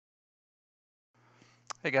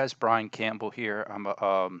Hey guys, Brian Campbell here. I'm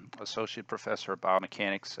a associate professor of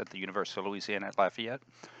biomechanics at the University of Louisiana at Lafayette.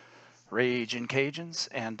 Raging Cajuns,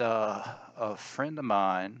 and a friend of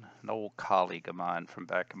mine, an old colleague of mine from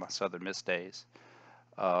back in my Southern Miss days,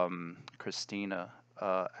 Christina,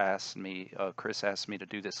 Chris asked me to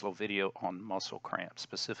do this little video on muscle cramps,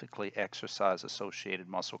 specifically exercise-associated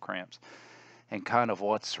muscle cramps, and kind of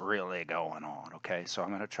what's really going on. Okay, so I'm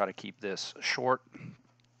going to try to keep this short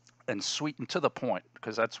and sweet and to the point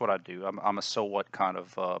because that's what I do. I'm a so what kind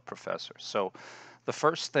of professor. So the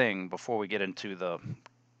first thing before we get into the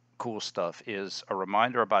cool stuff is a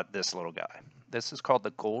reminder about this little guy. This is called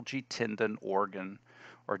the Golgi tendon organ,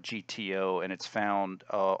 or GTO, and it's found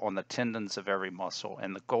on the tendons of every muscle.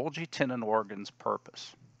 And the Golgi tendon organ's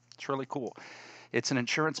purpose, it's really cool. It's an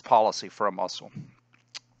insurance policy for a muscle.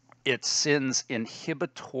 It sends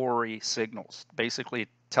inhibitory signals, basically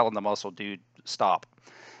telling the muscle, dude, stop,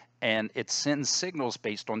 and it sends signals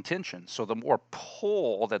based on tension. So the more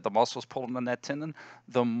pull that the muscle's pulling on that tendon,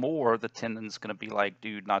 the more the tendon's going to be like,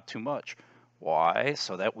 dude, not too much. Why?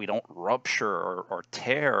 So that we don't rupture or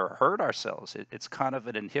tear or hurt ourselves. It's kind of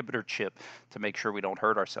an inhibitor chip to make sure we don't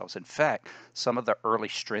hurt ourselves. In fact, some of the early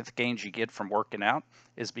strength gains you get from working out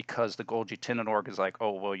is because the Golgi tendon organ is like,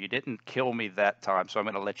 oh, well, you didn't kill me that time, so I'm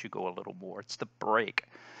going to let you go a little more. It's the break,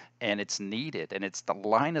 and it's needed, and it's the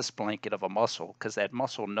Linus blanket of a muscle, because that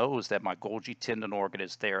muscle knows that my Golgi tendon organ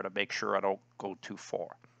is there to make sure I don't go too far.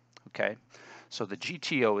 Okay, so the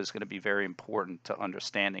GTO is going to be very important to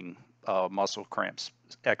understanding muscle cramps,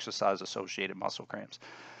 exercise associated muscle cramps.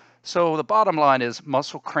 So the bottom line is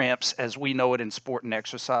muscle cramps, as we know it in sport and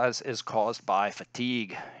exercise, is caused by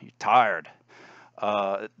fatigue. You're tired.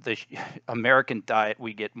 The American diet,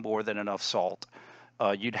 we get more than enough salt.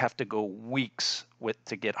 You'd have to go weeks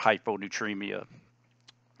to get hyponatremia.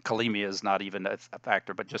 Kalemia is not even a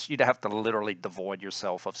factor, but just you'd have to literally devoid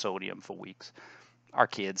yourself of sodium for weeks. Our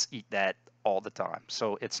kids eat that all the time,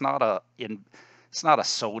 so it's not a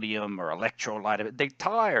sodium or electrolyte. They're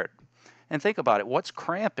tired. And think about it. What's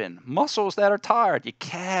cramping? Muscles that are tired. Your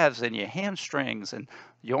calves and your hamstrings, and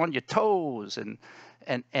you're on your toes.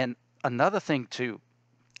 And another thing too.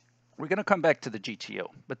 We're going to come back to the GTO,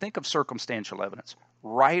 but think of circumstantial evidence.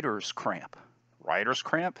 Writer's cramp. Writer's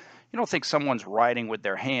cramp? You don't think someone's writing with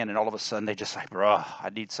their hand and all of a sudden they just like, bruh, I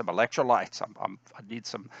need some electrolytes. I need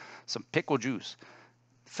some pickle juice.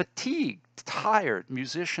 Fatigue, tired,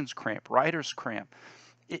 musician's cramp, writer's cramp.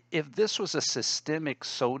 If this was a systemic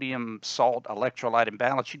sodium salt electrolyte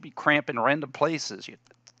imbalance, you'd be cramping random places. Your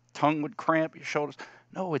tongue would cramp, your shoulders.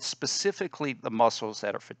 No, it's specifically the muscles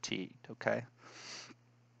that are fatigued, okay?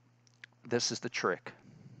 This is the trick.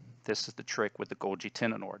 This is the trick with the Golgi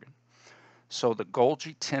tendon organ. So the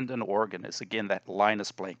Golgi tendon organ is, again, that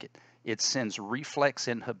Linus blanket. It sends reflex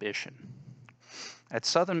inhibition. At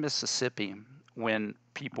Southern Mississippi, when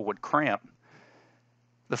people would cramp,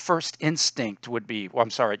 the first instinct would be, well,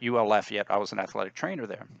 I'm sorry, at UL Lafayette, I was an athletic trainer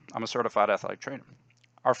there. I'm a certified athletic trainer.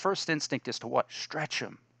 Our first instinct is to what? Stretch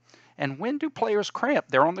them. And when do players cramp?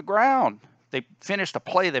 They're on the ground. They finished a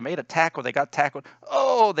play, they made a tackle, they got tackled.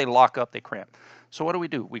 Oh, they lock up, they cramp. So what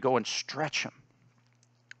do? We go and stretch them.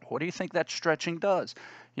 What do you think that stretching does?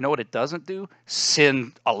 You know what it doesn't do?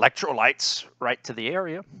 Send electrolytes right to the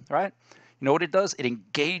area, right? You know what it does? It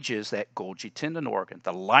engages that Golgi tendon organ,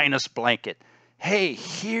 the Linus blanket. Hey,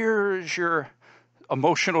 here's your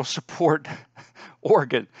emotional support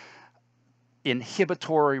organ.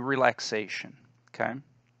 Inhibitory relaxation, okay?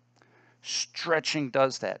 Stretching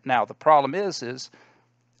does that. Now, the problem is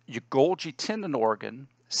your Golgi tendon organ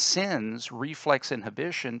sends reflex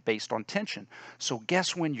inhibition based on tension. So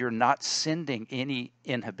guess when you're not sending any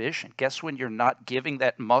inhibition? Guess when you're not giving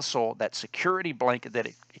that muscle that security blanket that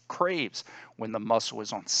it craves? When the muscle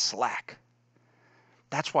is on slack.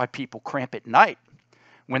 That's why people cramp at night.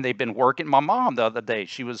 When they've been working, my mom the other day,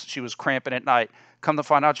 she was cramping at night. Come to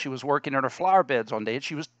find out, she was working in her flower beds on day, and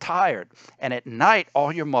she was tired. And at night,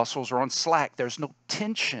 all your muscles are on slack. There's no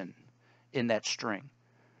tension in that string.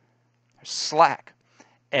 There's slack.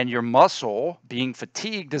 And your muscle, being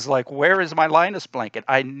fatigued, is like, where is my Linus blanket?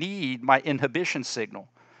 I need my inhibition signal.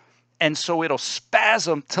 And so it'll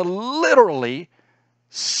spasm to literally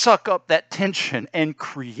suck up that tension and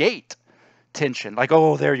create tension. Like,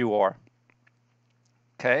 oh, there you are.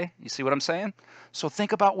 Okay, you see what I'm saying? So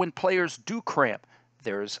think about when players do cramp.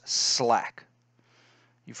 There's slack.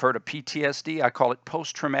 You've heard of PTSD. I call it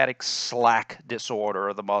post-traumatic slack disorder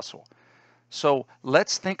of the muscle. So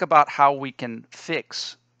let's think about how we can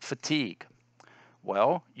fix fatigue.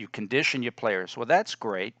 Well, you condition your players. Well, that's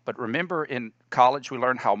great, but remember in college we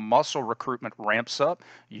learned how muscle recruitment ramps up.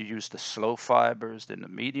 You use the slow fibers, then the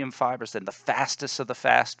medium fibers, then the fastest of the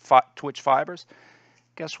fast twitch fibers.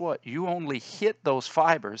 Guess what? You only hit those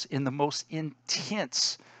fibers in the most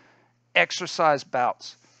intense exercise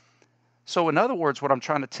bouts. So in other words, what I'm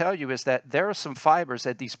trying to tell you is that there are some fibers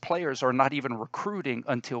that these players are not even recruiting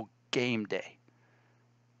until game day.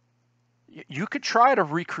 You could try to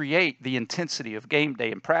recreate the intensity of game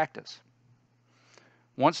day in practice.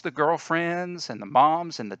 Once the girlfriends and the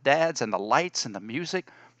moms and the dads and the lights and the music,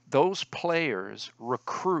 those players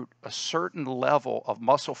recruit a certain level of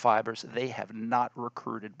muscle fibers they have not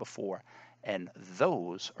recruited before. And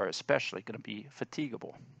those are especially going to be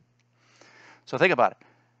fatigable. So think about it.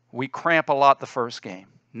 We cramp a lot the first game.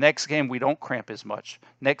 Next game, we don't cramp as much.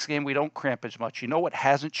 Next game, we don't cramp as much. You know what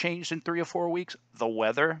hasn't changed in 3 or 4 weeks? The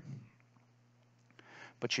weather.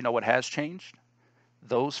 But you know what has changed?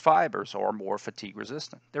 Those fibers are more fatigue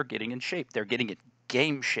resistant. They're getting in shape. They're getting in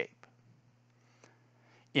game shape.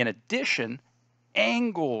 In addition,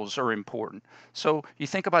 angles are important. So you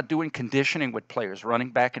think about doing conditioning with players,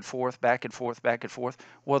 running back and forth, back and forth, back and forth.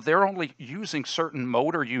 Well, they're only using certain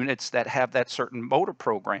motor units that have that certain motor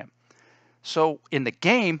program. So in the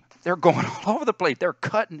game, they're going all over the place. They're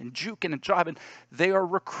cutting and juking and jiving. They are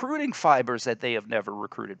recruiting fibers that they have never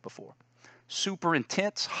recruited before. Super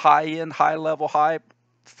intense, high-end, high-level, high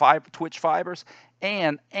twitch fibers,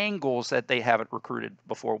 and angles that they haven't recruited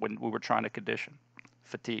before when we were trying to condition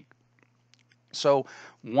fatigue. So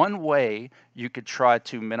one way you could try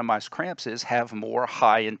to minimize cramps is have more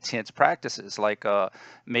high intense practices, like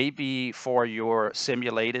maybe for your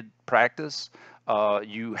simulated practice,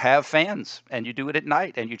 you have fans and you do it at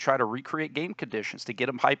night and you try to recreate game conditions to get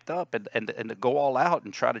them hyped up and to go all out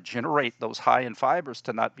and try to generate those high end fibers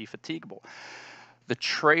to not be fatigable. The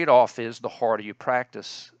trade-off is the harder you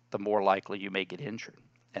practice, the more likely you may get injured.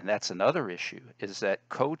 And that's another issue, is that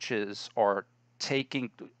coaches are taking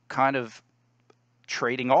kind of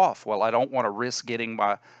trading off. Well, I don't want to risk getting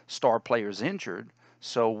my star players injured,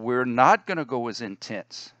 so we're not going to go as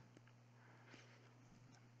intense.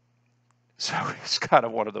 So it's kind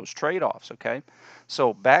of one of those trade-offs, okay?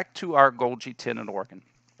 So back to our Golgi tendon organ.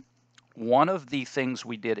 One of the things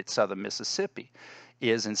we did at Southern Mississippi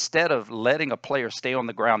is instead of letting a player stay on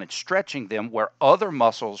the ground and stretching them where other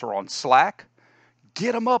muscles are on slack,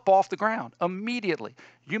 get them up off the ground immediately.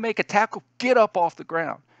 You make a tackle, get up off the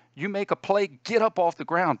ground. You make a play, get up off the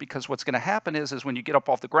ground, because what's going to happen is when you get up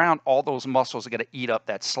off the ground, all those muscles are going to eat up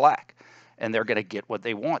that slack, and they're going to get what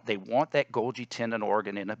they want. They want that Golgi tendon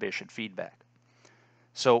organ inhibition feedback.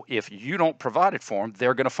 So if you don't provide it for them,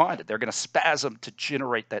 they're going to find it. They're going to spasm to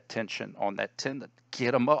generate that tension on that tendon.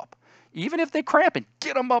 Get them up. Even if they're cramping,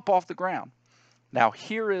 get them up off the ground. Now,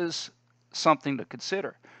 here is something to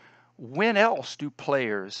consider. When else do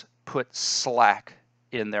players put slack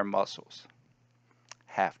in their muscles?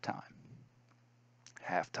 Halftime.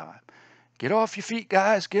 Halftime. Get off your feet,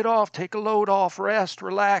 guys. Get off. Take a load off. Rest.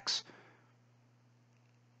 Relax.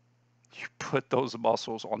 You put those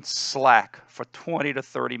muscles on slack for 20 to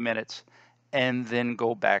 30 minutes and then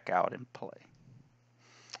go back out and play.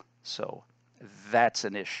 So that's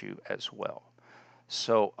an issue as well.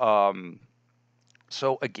 So,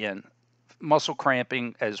 so again, muscle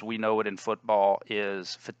cramping, as we know it in football,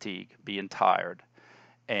 is fatigue, being tired.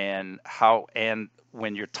 And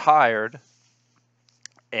when you're tired,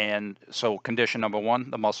 and so condition number one,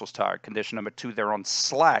 the muscle's tired. Condition number two, they're on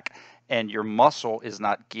slack, and your muscle is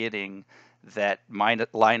not getting that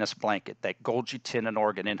Linus blanket, that Golgi tendon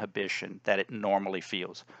organ inhibition that it normally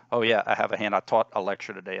feels. Oh yeah, I have a hand. I taught a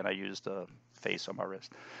lecture today, and I used a face on my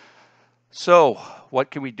wrist. So what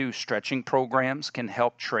can we do? Stretching programs can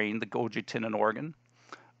help train the Golgi tendon organ.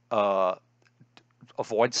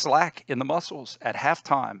 Avoid slack in the muscles at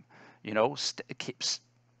halftime. You know,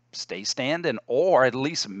 stay standing, or at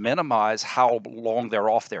least minimize how long they're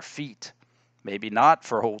off their feet. Maybe not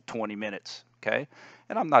for a whole 20 minutes, okay?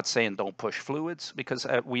 And I'm not saying don't push fluids, because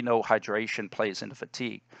we know hydration plays into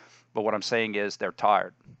fatigue. But what I'm saying is they're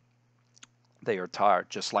tired. They are tired,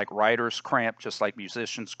 just like writers cramp, just like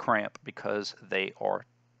musicians cramp, because they are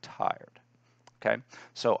tired, okay?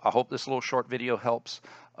 So I hope this little short video helps.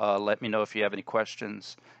 Let me know if you have any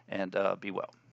questions, and be well.